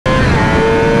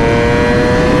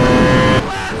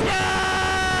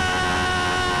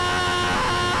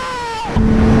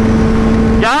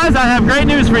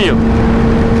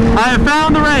I have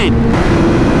found the rain.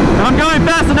 If I'm going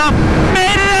fast enough,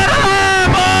 made it alive,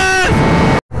 boys!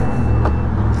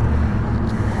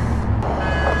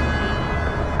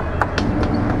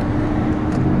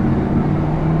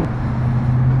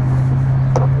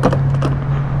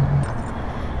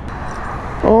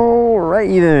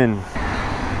 Alrighty then.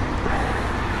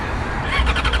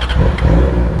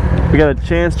 We got a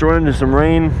chance to run into some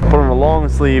rain, put on a long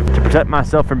sleeve to protect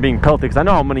myself from being pelted, because I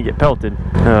know I'm gonna get pelted.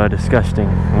 Disgusting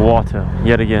water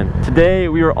yet again. Today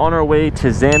we are on our way to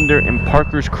Xander and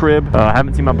Parker's crib. I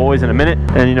haven't seen my boys in a minute,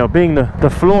 and you know, being the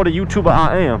Florida YouTuber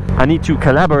I am, I need to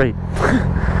collaborate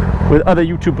with other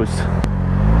YouTubers.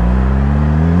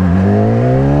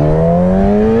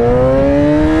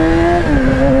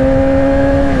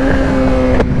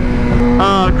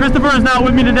 Christopher is not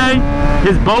with me today.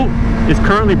 His boat is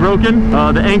currently broken.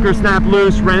 The anchor snapped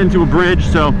loose, ran into a bridge,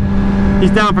 so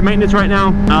he's down for maintenance right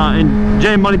now. And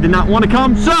Jay and Money did not want to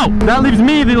come, so that leaves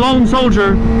me, the lone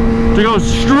soldier, to go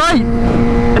straight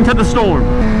into the storm.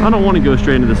 I don't want to go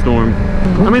straight into the storm.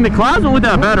 I mean, the clouds don't look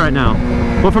that bad right now.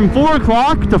 But from 4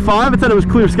 o'clock to 5, it said it was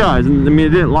clear skies. And I mean, it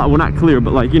didn't, well, not clear,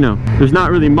 but like, you know, there's not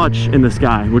really much in the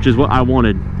sky, which is what I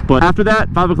wanted. But after that,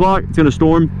 5 o'clock, it's gonna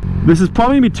storm. This is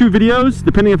probably gonna be 2 videos,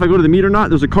 depending if I go to the meet or not.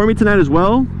 There's a car meet tonight as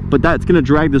well, but that's gonna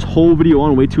drag this whole video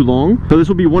on way too long. So this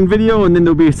will be 1 video, and then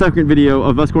there'll be a second video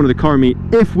of us going to the car meet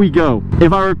if we go.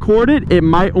 If I record it, it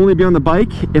might only be on the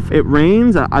bike. If it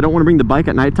rains, I don't wanna bring the bike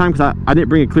at nighttime because I didn't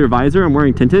bring a clear visor. I'm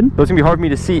wearing tinted. So it's gonna be hard for me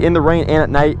to see in the rain and at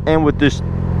night, and with this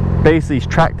basically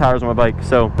track tires on my bike.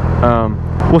 So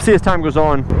we'll see as time goes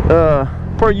on.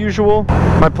 Per usual,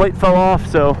 my plate fell off,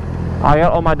 so I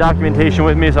got all my documentation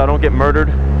with me so I don't get murdered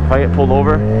if I get pulled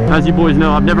over. As you boys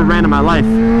know, I've never ran in my life.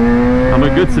 I'm a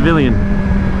good civilian.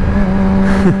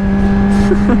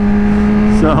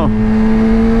 So,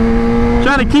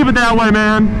 try to keep it that way,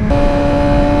 man.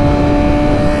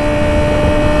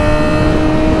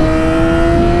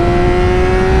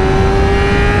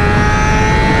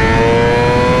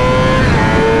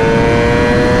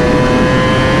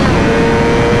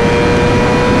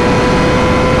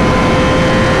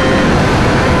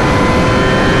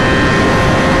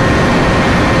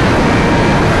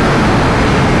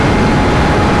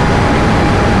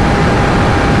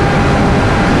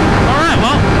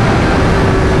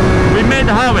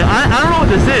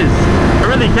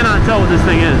 Cannot tell what this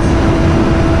thing is.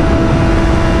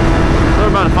 We're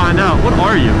about to find out. What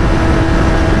are you?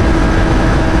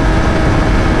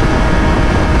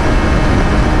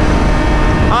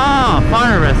 Ah,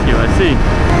 fire rescue, I see.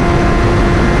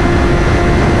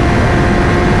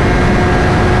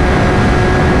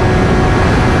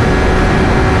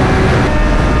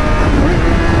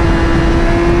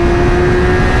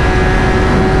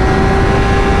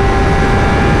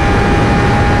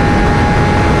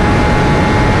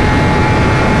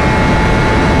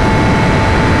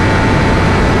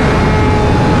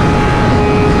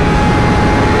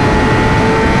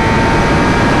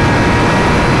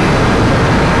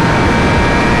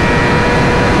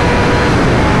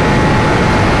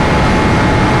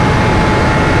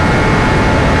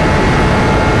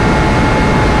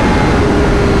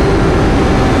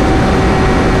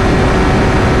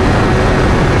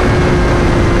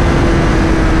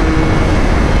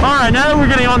 Now that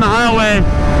we're getting on the highway,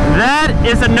 that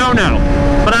is a no-no,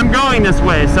 but I'm going this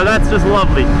way, so that's just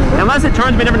lovely. Unless it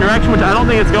turns me in a different direction, which I don't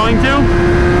think it's going to,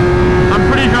 I'm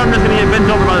pretty sure I'm just going to get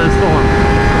bent over by this storm.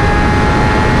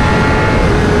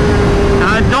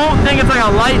 And I don't think it's like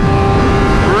a light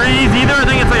breeze either. I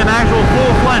think it's like an actual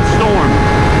full-fledged storm.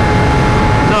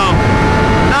 So,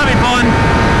 that'll be fun.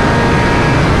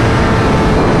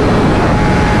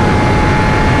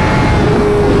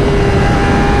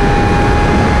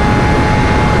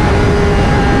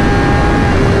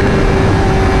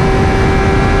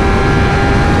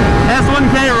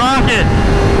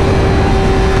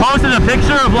 Posted a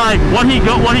picture of like what he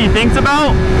thinks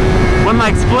about when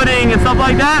like splitting and stuff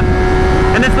like that,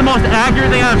 and it's the most accurate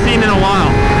thing I've seen in a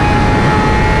while.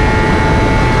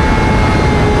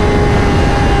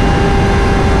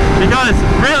 Because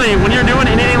really, when you're doing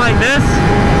anything like this,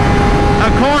 a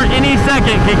car any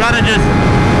second can kind of just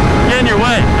get in your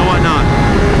way and whatnot.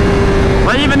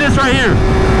 Like even this right here,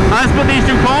 I split these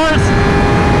 2 cars,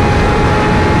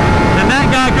 and that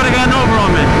guy could have gotten over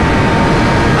on me.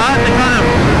 I have to kind of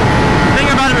think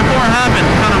about it before it happens,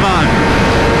 kind of vibe.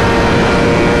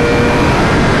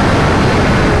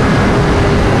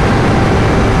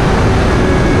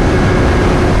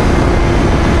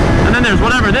 And then there's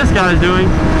whatever this guy's doing.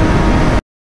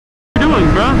 What are you doing,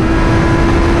 bro?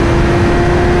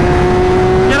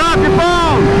 Get off your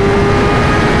phone!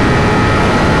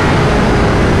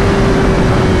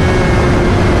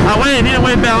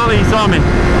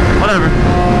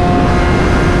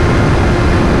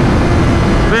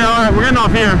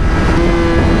 off here.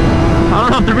 I don't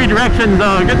know if the redirection's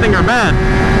a good thing or bad.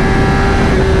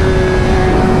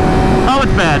 Oh,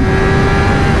 it's bad.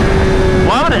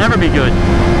 Why would it ever be good?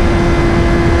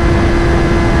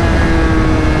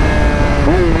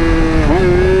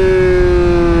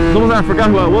 It's almost like I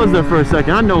forgot who I was there for a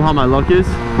second. I know how my luck is.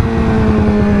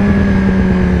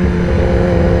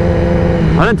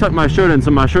 I didn't tuck my shirt in, so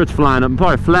my shirt's flying up. I'm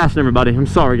probably flashing everybody. I'm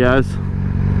sorry, guys.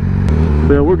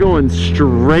 But we're going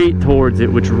straight towards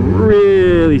it, which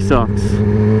really sucks.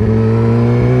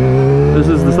 This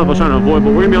is the stuff I was trying to avoid,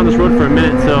 but we're gonna be on this road for a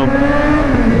minute, so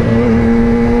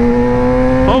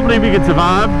hopefully we can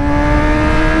survive.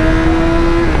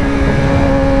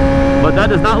 But that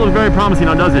does not look very promising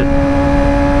now, does it?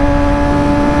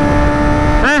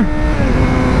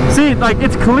 See, like,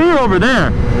 it's clear over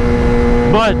there,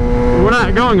 but we're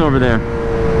not going over there.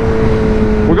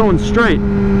 We're going straight.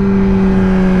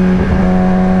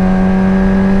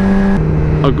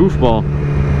 A goofball.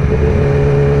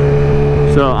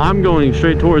 So I'm going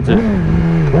straight towards it,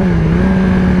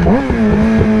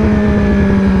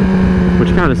 which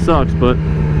kind of sucks, but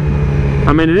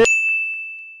I mean, it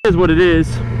is what it is.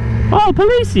 Oh,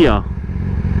 Policia!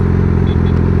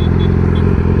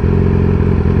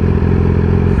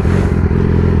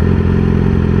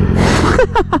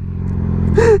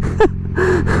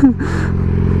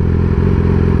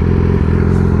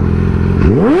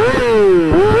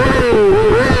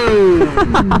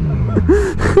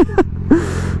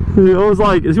 I was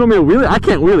like, is he want me to wheelie? I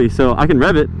can't wheelie, so I can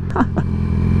rev it.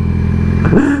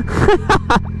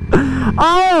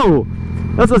 Oh!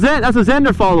 That's a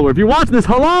Xander follower. If you're watching this,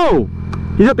 hello!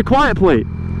 He's at the quiet plate.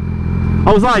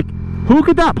 I was like, who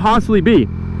could that possibly be?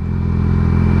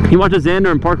 He watches Xander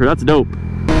and Parker. That's dope.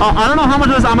 I don't know how much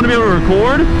of this I'm going to be able to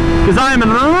record, because I am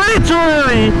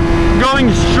literally going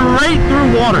straight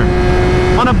through water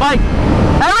on a bike.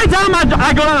 Every time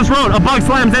I go down this road, a bug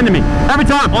slams into me. Every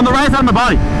time, on the right side of my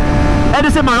body. It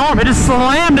just hit my arm. It just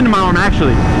slammed into my arm,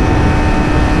 actually.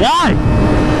 Why?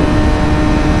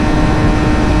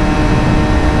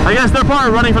 I guess they're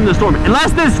probably running from the storm.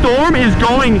 Unless this storm is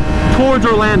going towards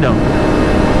Orlando.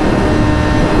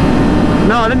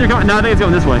 No, I think they're going. No, I think it's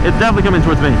going this way. It's definitely coming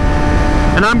towards me.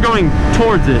 And I'm going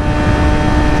towards it.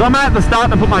 So I'm gonna have to stop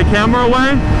and put my camera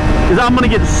away, because I'm gonna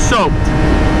get soaked.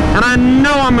 And I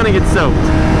know I'm gonna get soaked.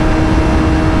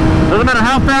 Doesn't matter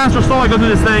how fast or slow I go through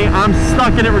this thing, I'm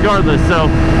stuck in it regardless. So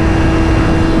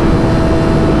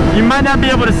you might not be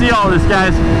able to see all of this,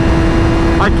 guys.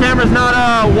 My camera's not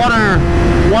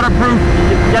waterproof,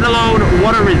 yet alone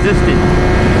water resistant.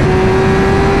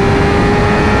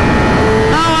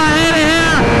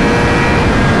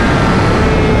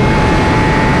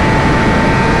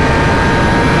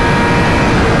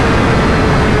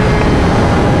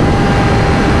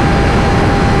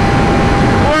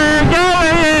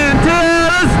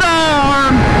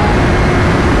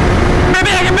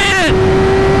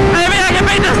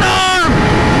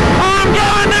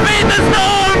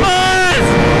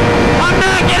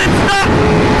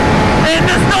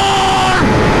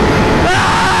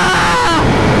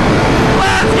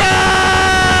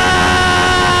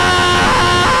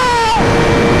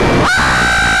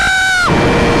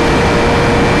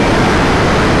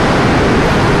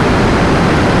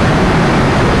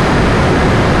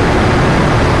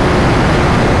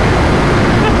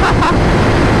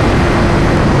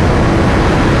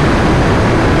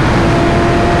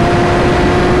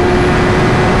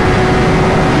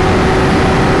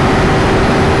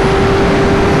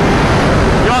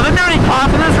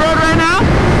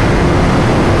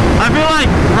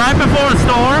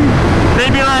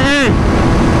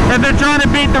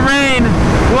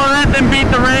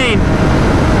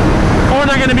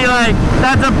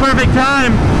 That's a perfect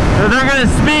time. They're gonna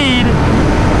speed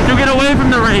to get away from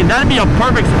the rain. That'd be a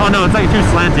perfect. Oh no, it's like too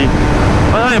slanty.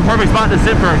 Well, that'd be a perfect spot to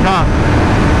sit for a cop.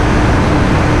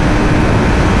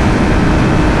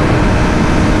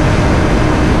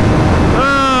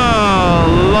 Oh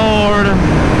Lord.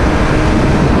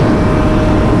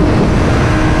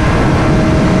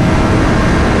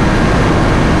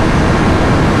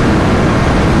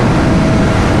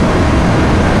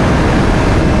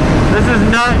 This is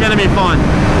not gonna be fun.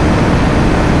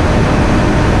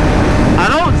 I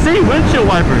don't see windshield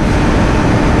wipers,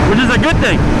 which is a good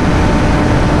thing.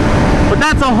 But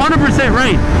that's 100%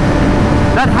 rain.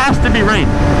 That has to be rain.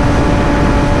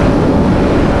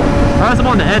 Unless I'm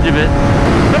on the edge of it.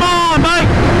 Come on, bike!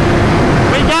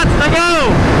 We got to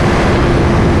go!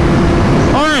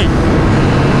 Alright.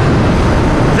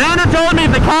 Xander told me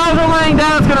if the cows are laying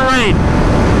down, it's gonna rain.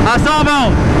 I saw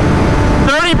about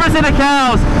 30% of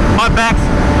cows.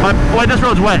 Wait, this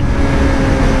road's wet.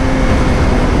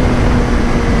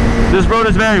 This road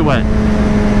is very wet.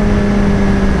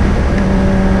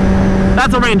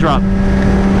 That's a raindrop.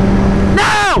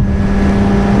 No!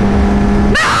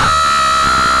 No!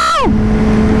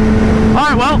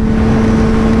 Alright, well,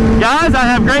 guys, I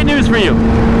have great news for you.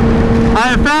 I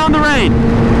have found the rain.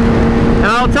 And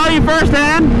I'll tell you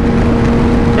firsthand,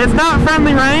 it's not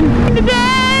friendly rain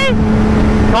today.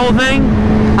 The whole thing,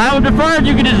 I would prefer if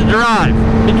you could just drive.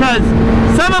 Because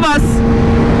some of us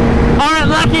aren't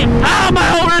lucky. Oh, my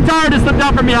whole rear tire just slipped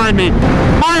out from behind me.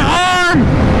 My arm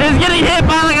is getting hit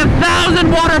by like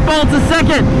 1,000 water bolts a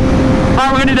second.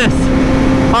 Alright, we're gonna do this.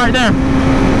 Alright, there.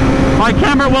 My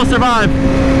camera will survive.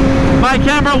 My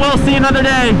camera will see another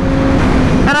day.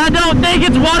 And I don't think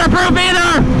it's waterproof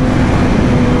either.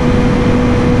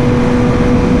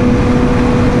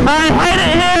 I hate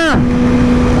it here.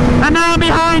 And now I'm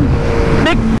behind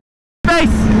Nick's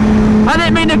face. I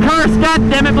didn't mean to curse. God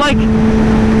damn it, Blake.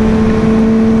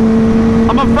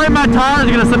 I'm afraid my tires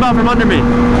are gonna slip out from under me.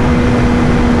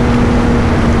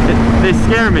 They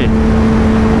scare me.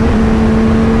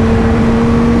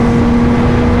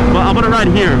 Well, I'm gonna ride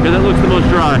here because it looks the most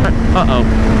dry. Uh-oh.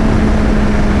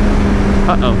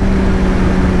 Uh-oh.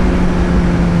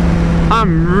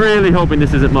 I'm really hoping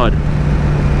this isn't mud.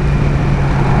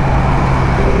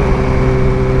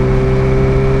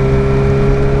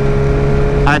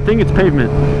 I think it's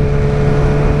pavement.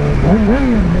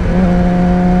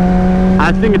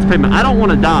 I think it's pavement. I don't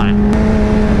want to die.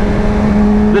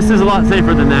 This is a lot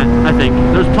safer than that, I think.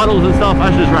 There's puddles and stuff.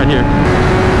 I should just ride here.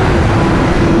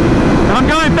 If I'm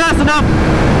going fast enough,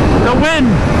 the wind...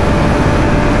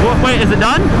 Wait, is it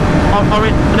done?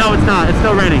 No, it's not. It's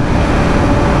still raining.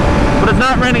 But it's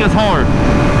not raining as hard.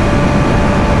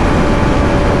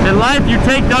 In life, you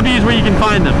take W's where you can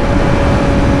find them.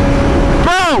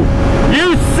 Bro,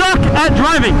 you suck at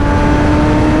driving.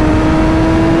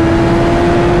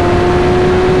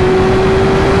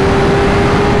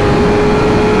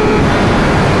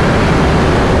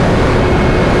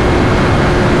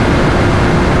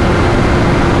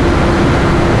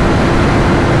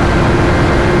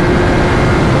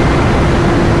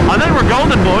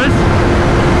 Golden, boys.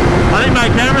 I think my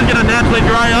camera's gonna naturally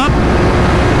dry up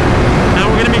and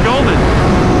we're gonna be golden.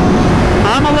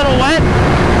 I'm a little wet,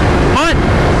 but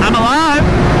I'm alive.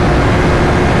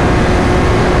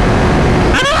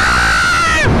 I'm alive!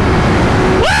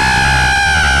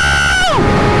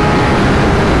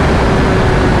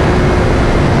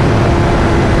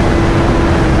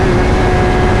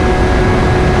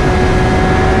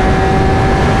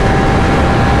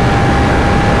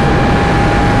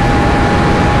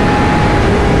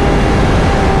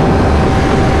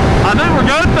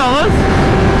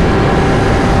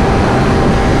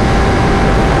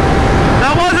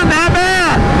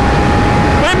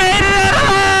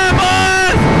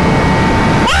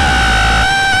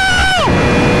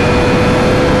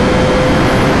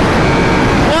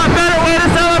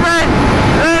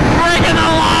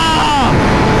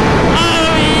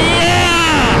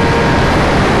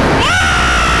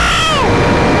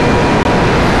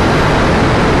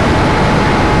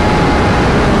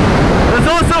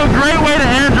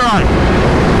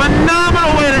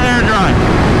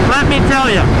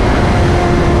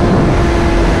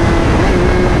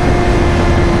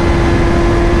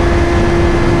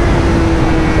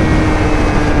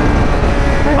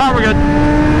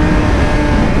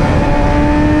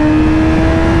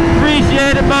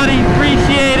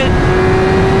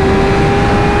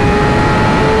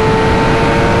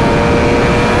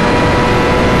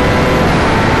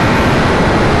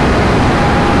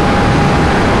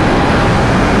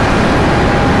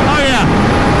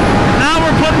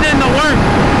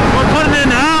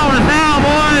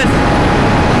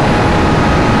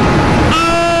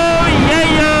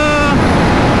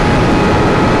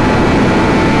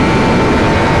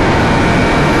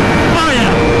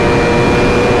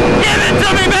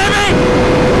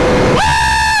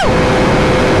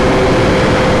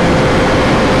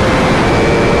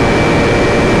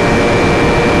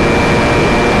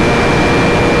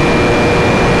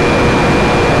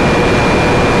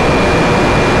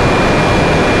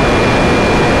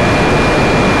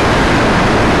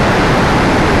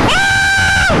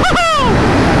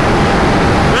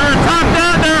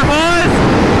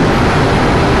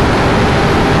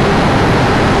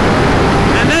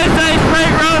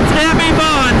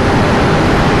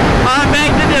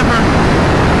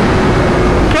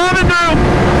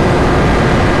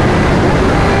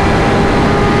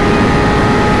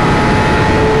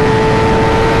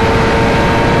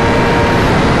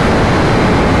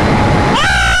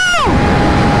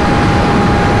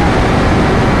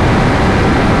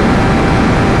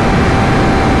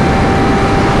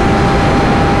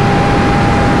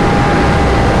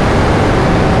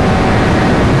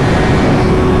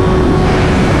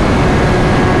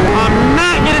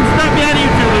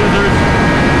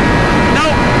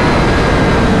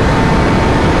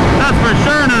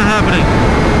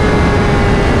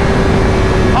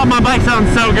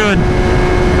 good.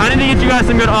 I need to get you guys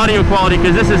some good audio quality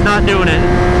because this is not doing it.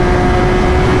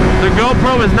 The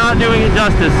GoPro is not doing it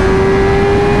justice.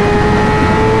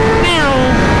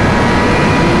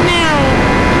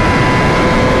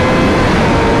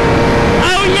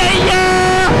 Oh yeah,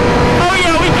 yeah! Oh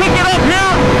yeah, we kick it up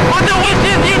here on the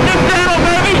Wishes YouTube channel,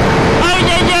 baby! Oh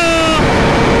yeah, yeah!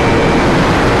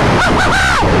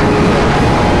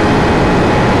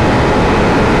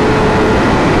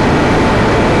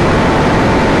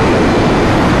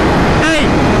 Hey,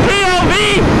 POV!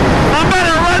 I'm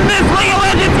gonna run this League of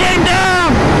Legends game down!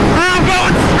 I'm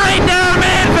going straight down,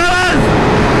 man, fellas!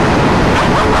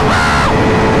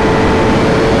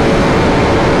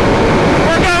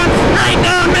 We're going straight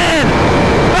down, man!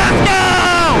 Let's go!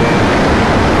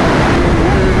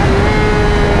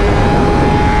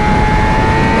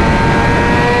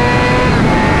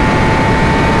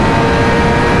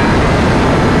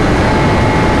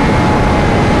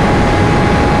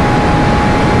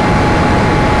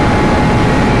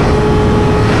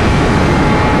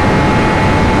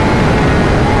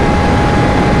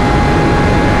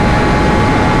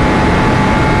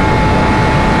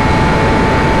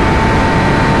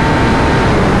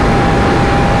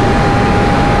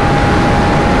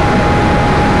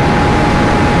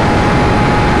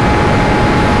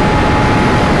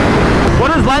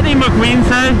 McQueen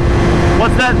say?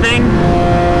 What's that thing?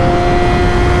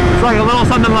 It's like a little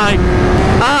something like,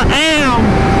 I am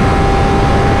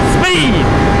speed.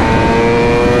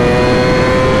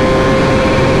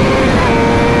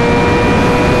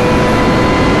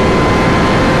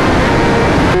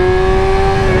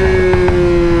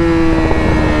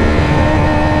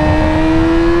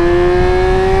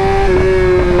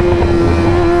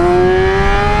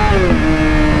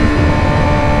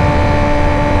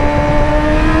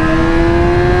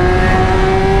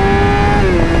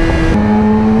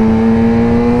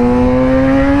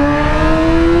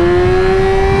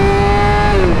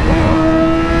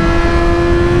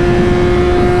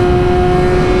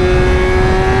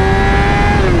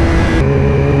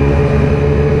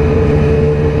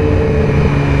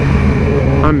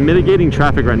 Mitigating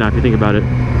traffic right now if you think about it.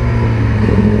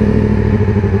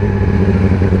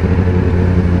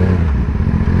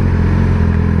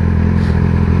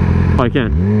 If I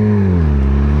can,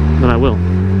 then I will.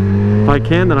 If I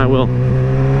can, then I will.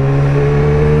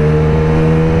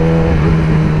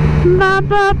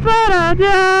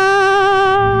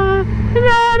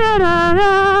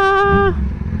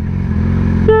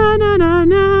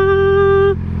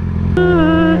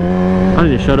 I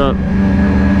need to shut up.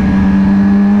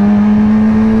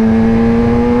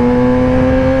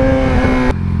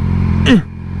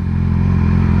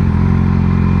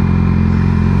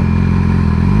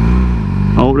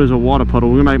 Oh, there's a water puddle.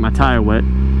 We might make my tire wet.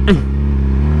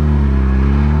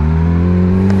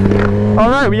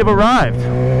 Alright, we have arrived.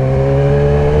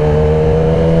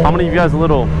 I'm gonna give you guys a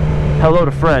little hello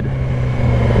to Fred.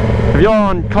 If y'all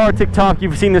on car TikTok,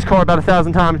 you've seen this car about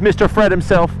 1,000 times. Mr. Fred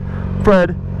himself.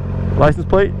 Fred. License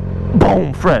plate.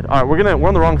 Boom, Fred. Alright, we're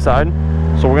on the wrong side.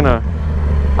 So we're gonna...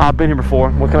 I've been here before.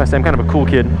 What can I say? I'm kind of a cool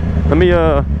kid. Let me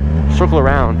circle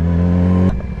around.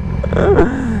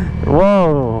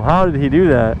 Whoa, how did he do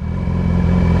that?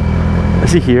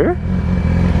 Is he here?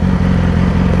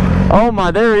 Oh my,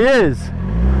 there he is.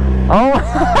 Oh,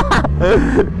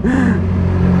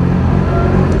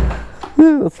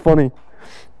 that's funny.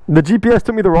 The GPS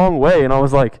took me the wrong way and I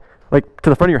was like to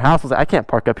the front of your house. I was like, I can't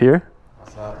park up here.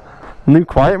 What's up? New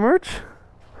quiet merch?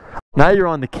 Now you're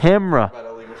on the camera.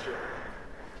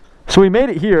 So we made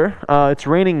it here. It's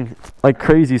raining like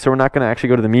crazy, so we're not gonna actually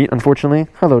go to the meet, unfortunately.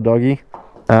 Hello, doggy.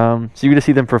 So you're gonna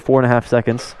see them for 4.5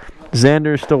 seconds.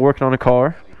 Xander's still working on a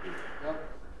car.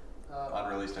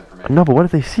 Unreleased information. No, but what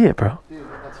if they see it, bro? Dude,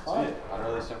 that's fine.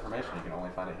 Unreleased information, you can only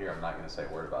find it here. I'm not gonna say a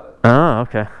word about it. Oh,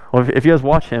 okay. Well, if you guys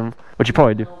watch him, which you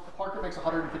probably do. Parker makes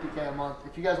 $150K a month.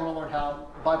 If you guys want to learn how,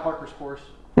 buy Parker's course.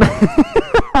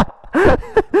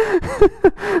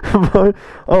 But,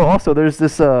 oh, also, there's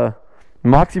this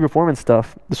Moxie Performance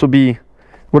stuff. This will be,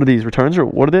 what are these, returns or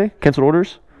what are they? Canceled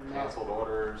orders? Canceled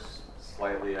orders,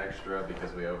 slightly extra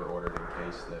because we over-ordered in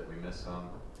case that we missed some.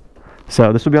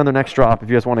 So this will be on their next drop if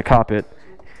you guys want to cop it.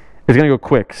 It's going to go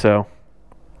quick, so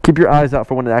keep your eyes out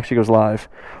for when it actually goes live.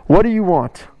 What do you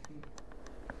want?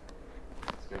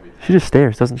 She just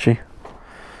stares, doesn't she?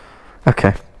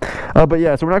 Okay. But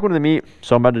yeah, so we're not going to the meet,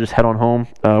 so I'm about to just head on home.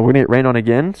 We're going to get rained on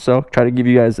again, so try to give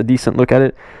you guys a decent look at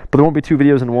it. But there won't be 2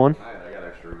 videos in one. I got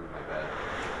extra room in my bed.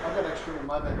 I've got extra room in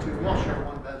my bed too. We all share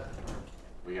one bed.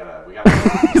 We got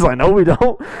He's like, no, we don't.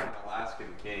 We got an Alaskan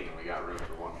King, and we got room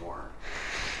for one more.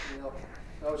 You know,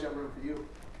 I always got room for you.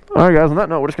 Alright guys, on that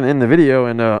note, we're just going to end the video,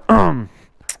 and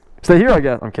Stay here, I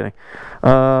guess. I'm kidding.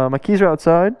 My keys are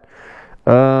outside.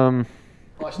 Oh,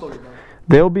 I stole your gun.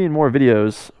 They'll be in more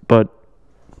videos, but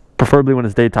preferably when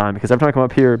it's daytime, because every time I come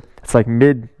up here, it's like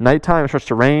midnight time. It starts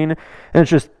to rain, and it's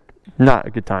just not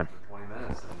a good time. 20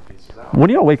 minutes and he pieces out. When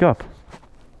do y'all wake up?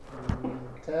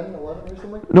 10, 11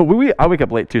 recently? No, I wake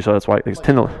up late too, so that's why it's Like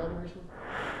 10 11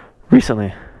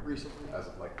 recently. recently. As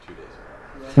of like 2 days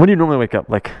ago. When do you normally wake up?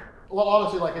 Like, Well,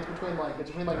 honestly, like it's between like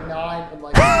 9 and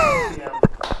like 10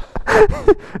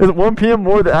 p.m. is 1 p.m.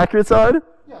 more the accurate side?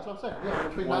 Yeah, that's what I'm saying. Yeah,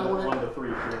 between 9 and 1 to 3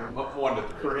 p.m. 1 to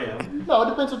 3 for him. No, it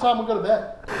depends on time we go to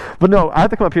bed. But no, I have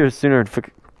to come up here sooner to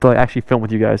like actually film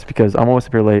with you guys because I'm always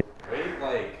up here late. Wait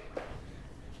like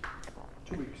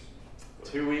 2 weeks.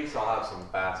 2 weeks, I'll have some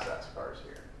fast ass cars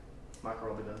here. My car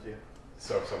will be done too.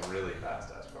 So some really fast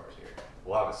ass cars here.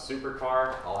 We'll have a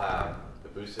supercar. I'll have the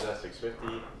boosted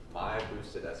S650, my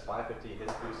boosted S550,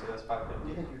 his boosted Do you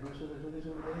S550. think your boosters are going to be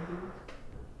done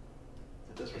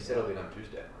in 2 weeks? He said it'll be done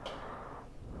Tuesday.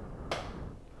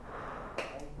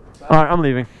 All right, I'm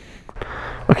leaving.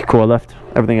 Okay, cool. I left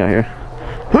everything out here.